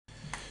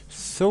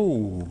So,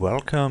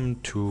 welcome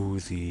to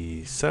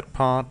the third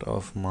part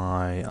of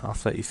my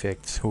After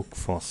Effects hook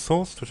for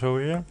source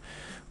tutorial.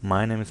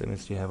 My name is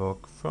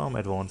msthavoc from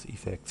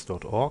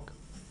advancedeffects.org,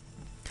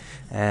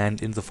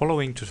 and in the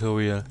following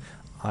tutorial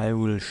I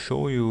will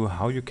show you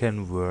how you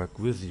can work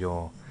with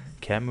your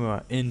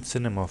camera in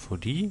Cinema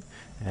 4D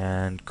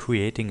and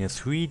creating a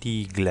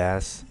 3D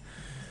glass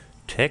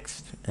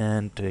text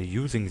and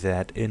using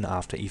that in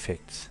After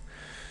Effects.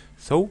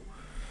 So,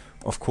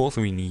 of course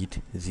we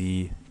need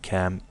the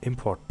cam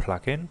import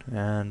plugin,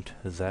 and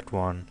that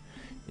one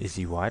is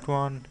the white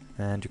one,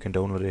 and you can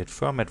download it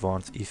from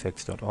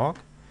advancedeffects.org.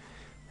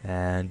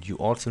 And you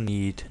also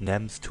need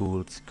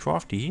msthavoc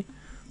Crafty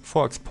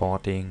for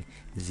exporting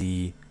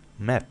the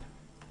map.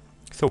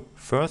 So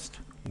first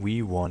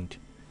we want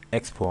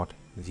export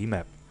the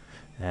map,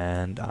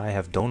 and I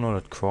have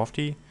downloaded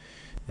Crafty.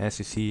 As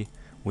you see,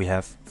 we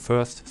have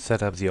first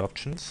set up the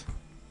options,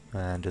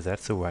 and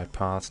that's the right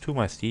path to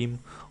my Steam,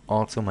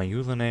 also my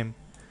username,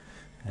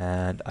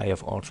 and I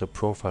have also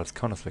profiles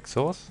Counter-Strike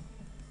source.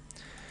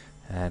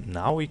 And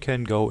now we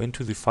can go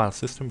into the file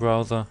system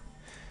browser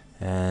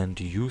and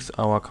use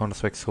our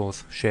Counter-Strike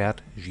source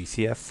shared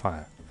GCF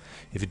file.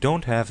 If you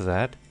don't have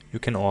that, you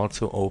can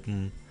also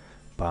open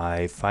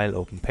by file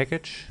open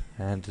package,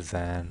 and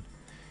then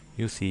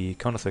you see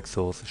Counter-Strike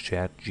source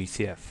shared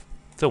GCF.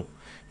 So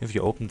if you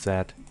open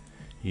that,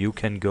 you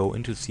can go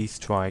into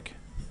C-Strike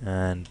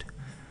and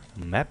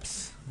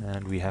maps,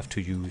 and we have to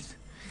use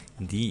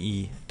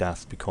DE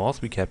dust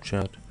because we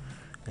captured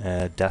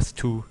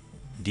dust2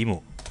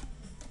 demo.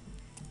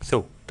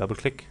 So double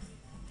click,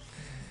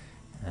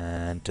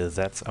 and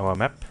that's our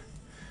map.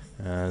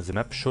 The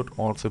map should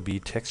also be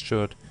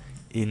textured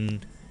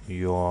in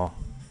your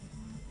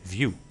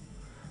view,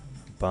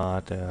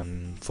 but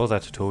for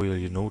that tutorial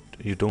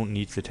you don't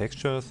need the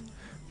textures,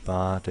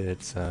 but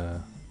it's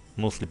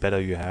mostly better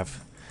you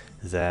have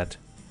that.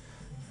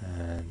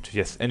 And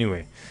yes,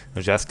 anyway,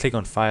 just click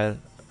on file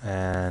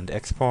and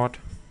export,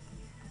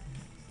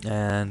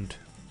 and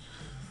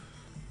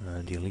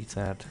delete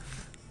that.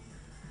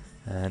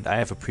 And I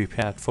have a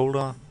prepared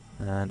folder,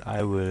 and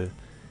I will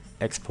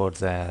export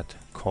that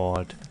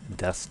called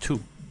dust2.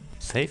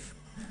 Save,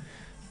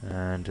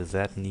 and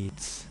that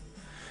needs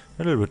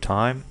a little bit of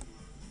time.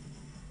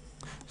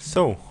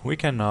 So we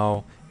can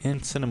now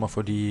in Cinema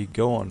 4D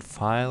go on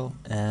file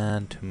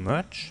and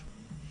merge,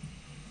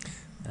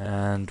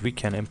 and we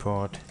can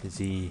import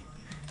the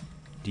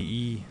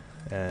DE,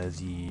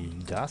 the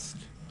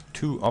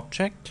dust2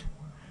 object,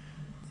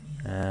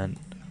 and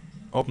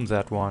open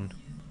that one,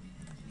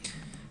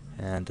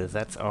 and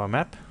that's our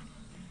map.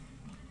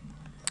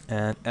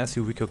 And as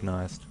you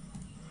recognized,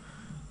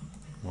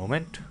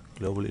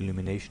 global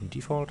illumination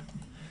default,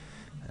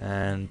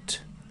 and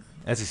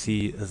as you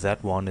see,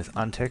 that one is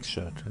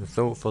untextured.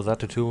 So for that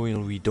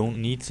tutorial we don't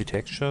need the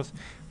textures,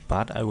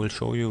 but I will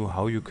show you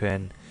how you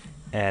can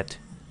add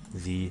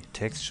the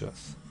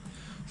textures.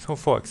 So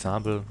for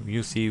example,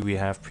 you see we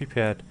have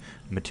prepared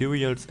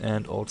materials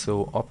and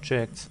also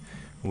objects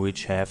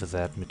which have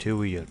that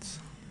materials,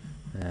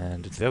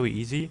 and it's very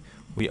easy.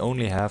 We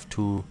only have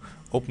to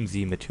open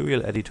the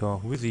material editor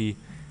with the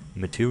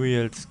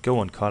materials, go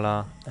on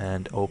color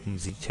and open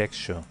the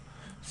texture.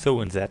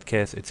 So in that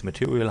case it's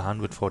material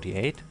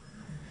 148,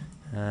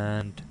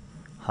 and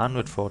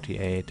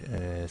 148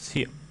 is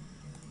here.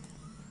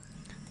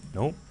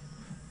 No,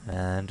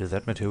 and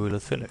that material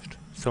is finished.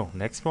 So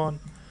next one,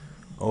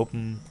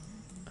 open,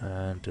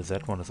 and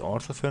that one is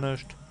also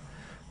finished.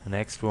 The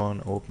next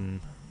one,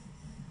 open,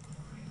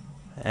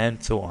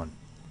 and so on.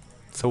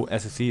 So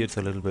as you see, it's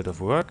a little bit of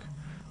work,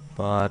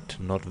 but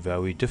not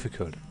very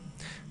difficult.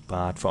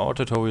 But for our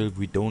tutorial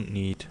we don't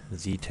need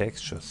the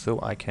textures, so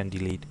I can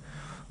delete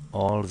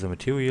all the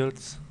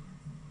materials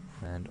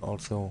and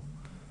also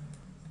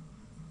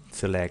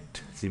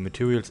select the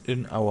materials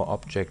in our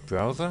object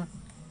browser.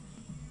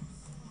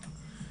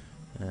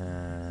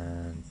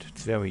 And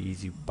it's very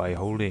easy by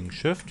holding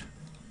shift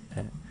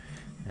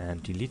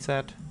and delete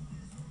that.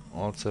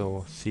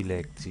 Also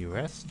select the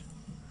rest,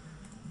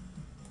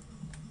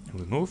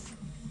 remove,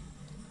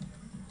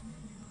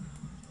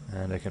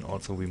 and I can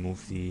also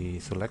remove the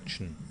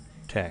selection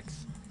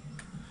tags.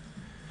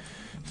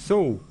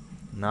 So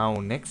now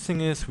next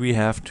thing is we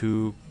have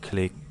to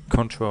click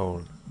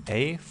Ctrl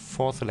A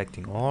for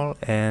selecting all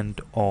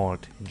and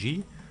Alt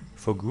G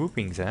for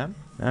grouping them,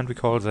 and we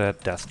call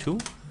that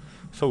dust2.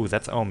 So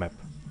that's our map.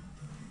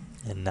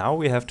 And now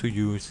we have to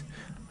use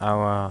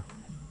our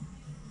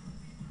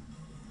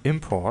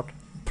import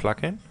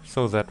plugin.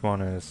 So that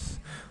one is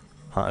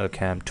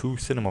HLCam2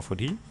 Cinema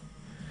 4D,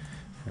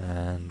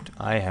 and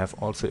I have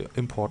also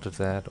imported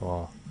that,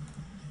 or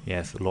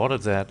yes,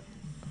 loaded that.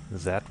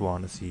 That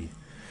one is the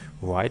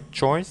right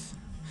choice,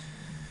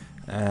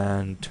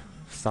 and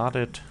start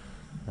it,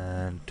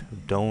 and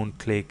don't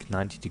click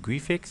 90-degree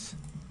fix,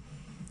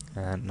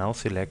 and now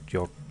select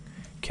your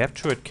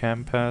captured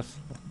cam path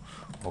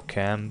or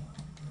cam,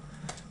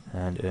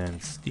 and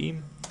in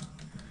Steam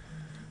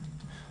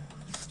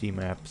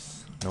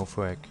apps,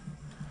 NoFrag,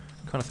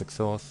 Counter-Strike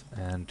source,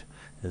 and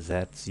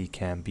that's the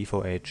cam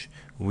B4H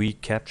we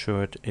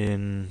captured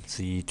in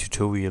the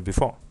tutorial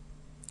before.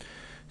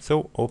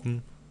 So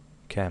open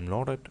cam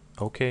loaded,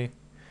 OK,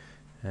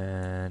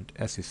 and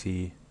as you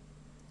see,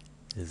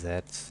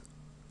 that's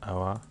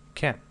our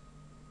cam.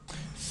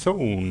 So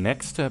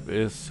next step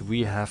is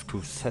we have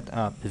to set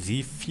up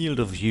the field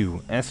of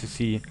view. As you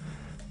see,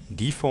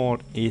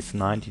 default is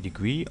 90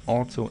 degree,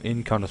 also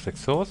in Counter-Strike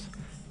source,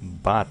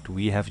 but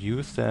we have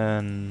used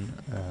an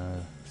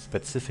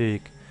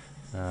specific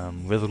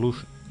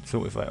resolution.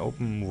 So if I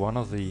open one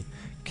of the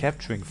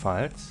capturing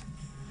files,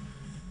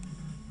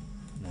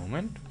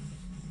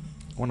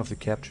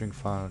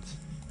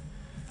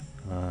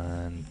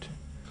 and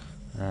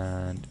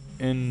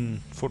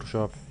in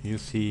Photoshop you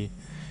see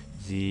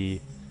the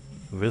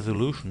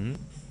resolution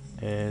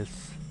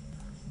is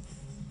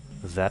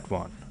that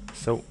one.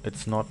 So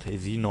it's not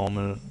the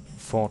normal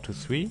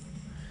 4:3,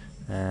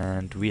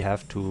 and we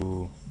have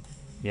to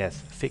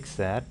fix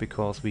that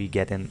because we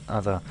get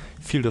another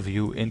field of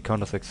view in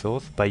Counter-Strike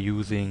source by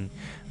using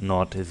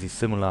not the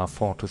similar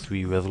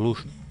 4:3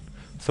 resolution.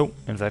 So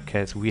in that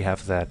case we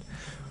have that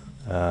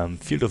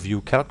field of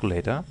view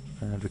calculator,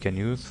 and we can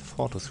use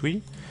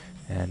 4:3,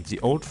 and the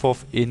old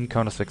FOV in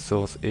Counter-Strike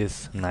source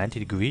is 90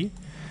 degree,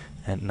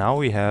 and now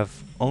we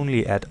have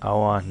only at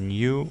our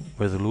new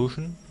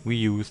resolution we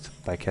used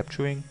by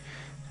capturing,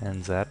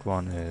 and that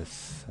one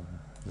is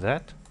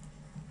that,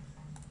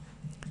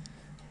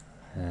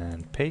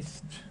 and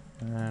paste,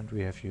 and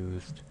we have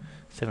used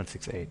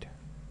 768.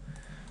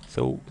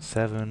 So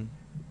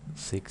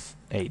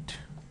 768.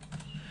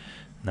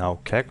 Now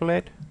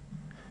calculate,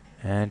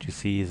 and you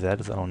see that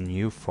is our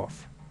new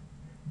FOV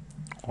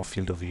or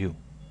field of view.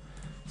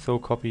 So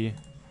copy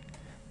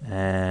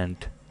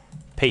and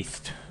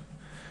paste.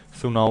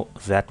 So now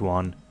that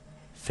one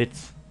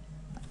fits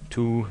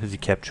to the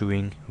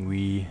capturing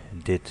we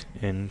did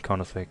in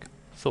Counter-Strike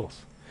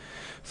source.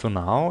 So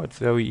now it's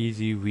very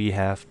easy. We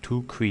have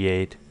to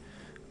create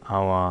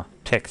our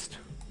text,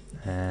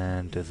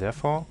 and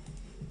therefore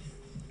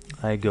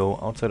I go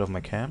outside of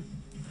my cam,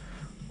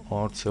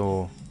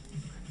 also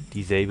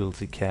disable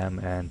the cam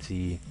and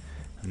the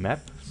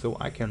map, so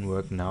I can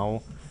work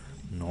now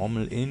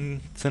normal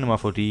in Cinema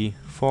 4D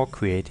for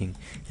creating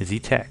the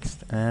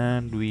text.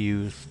 And we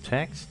use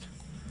text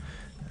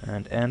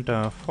and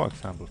enter, for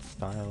example,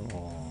 style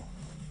or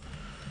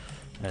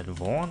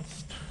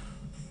advanced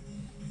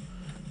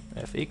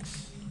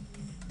FX.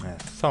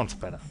 Sounds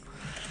better.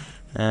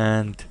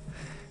 And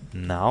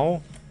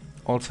now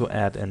also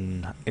add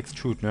an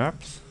extrude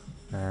NURBS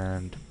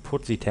and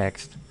put the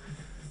text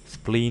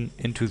spleen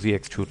into the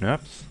extrude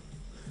NURBS,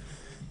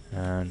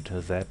 and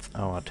that's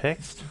our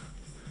text.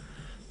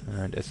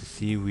 And as you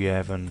see, we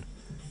have a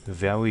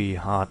very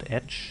hard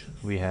edge.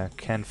 We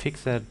can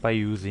fix that by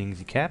using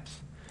the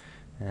caps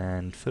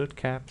and filled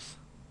caps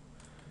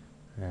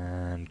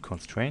and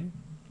constraint,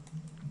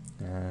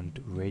 and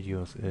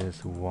radius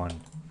is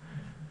 1.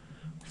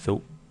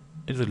 So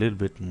it's a little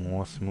bit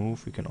more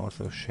smooth. We can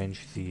also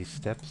change the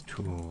steps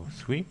to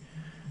 3,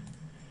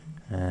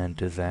 and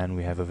then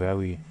we have a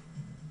very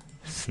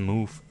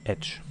smooth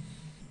edge.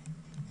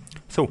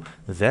 So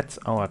that's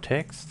our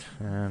text,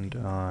 and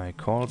I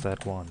call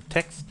that one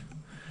text.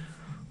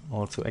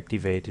 Also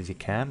activate the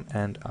cam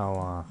and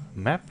our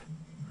map,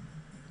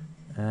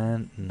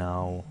 and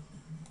now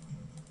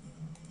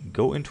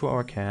go into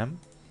our cam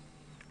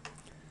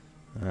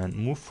and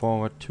move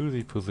forward to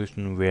the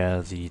position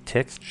where the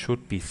text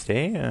should be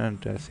stay,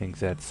 and I think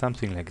that's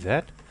something like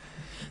that.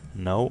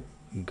 Now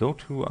go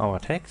to our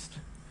text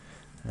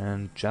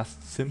and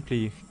just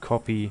simply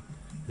copy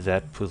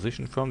that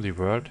position from the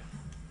world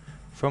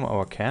from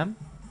our cam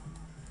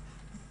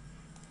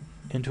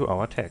into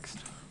our text.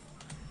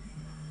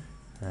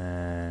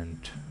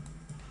 And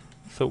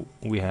so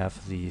we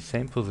have the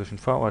same position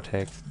for our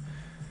text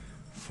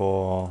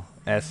for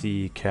as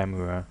the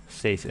camera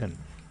stays in.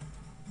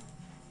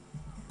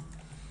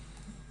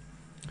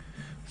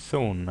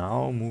 So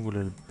now move a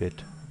little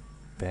bit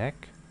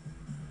back,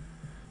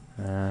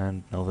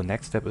 and now the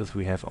next step is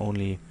we have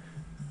only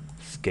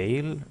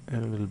scale a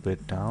little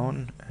bit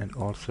down and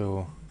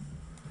also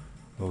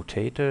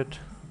rotate it.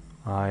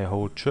 I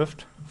hold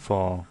shift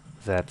for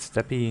that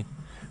steppy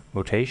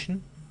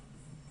rotation,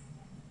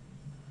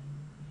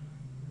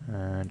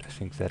 and I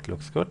think that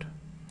looks good.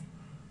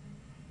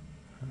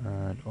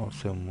 And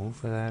also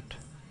move that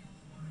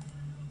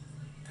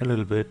a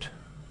little bit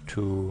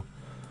to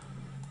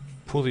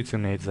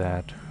positionate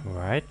that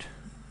right.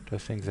 I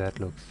think that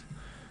looks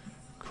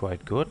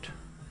quite good.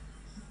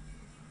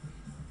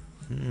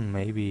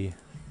 Maybe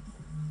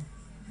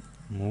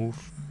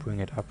move, bring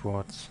it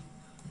upwards,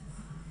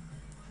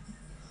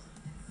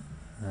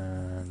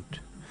 and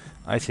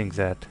I think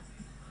that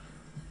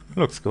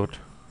looks good.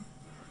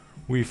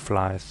 We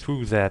fly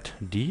through that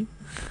D,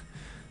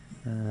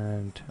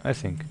 and I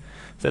think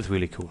that's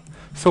really cool.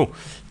 So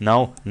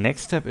now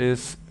next step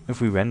is,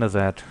 if we render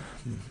that,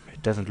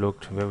 it doesn't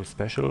look very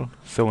special.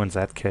 So in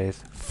that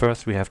case,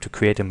 first we have to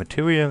create a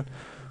material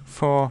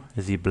for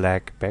the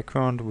black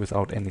background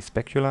without any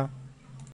specular.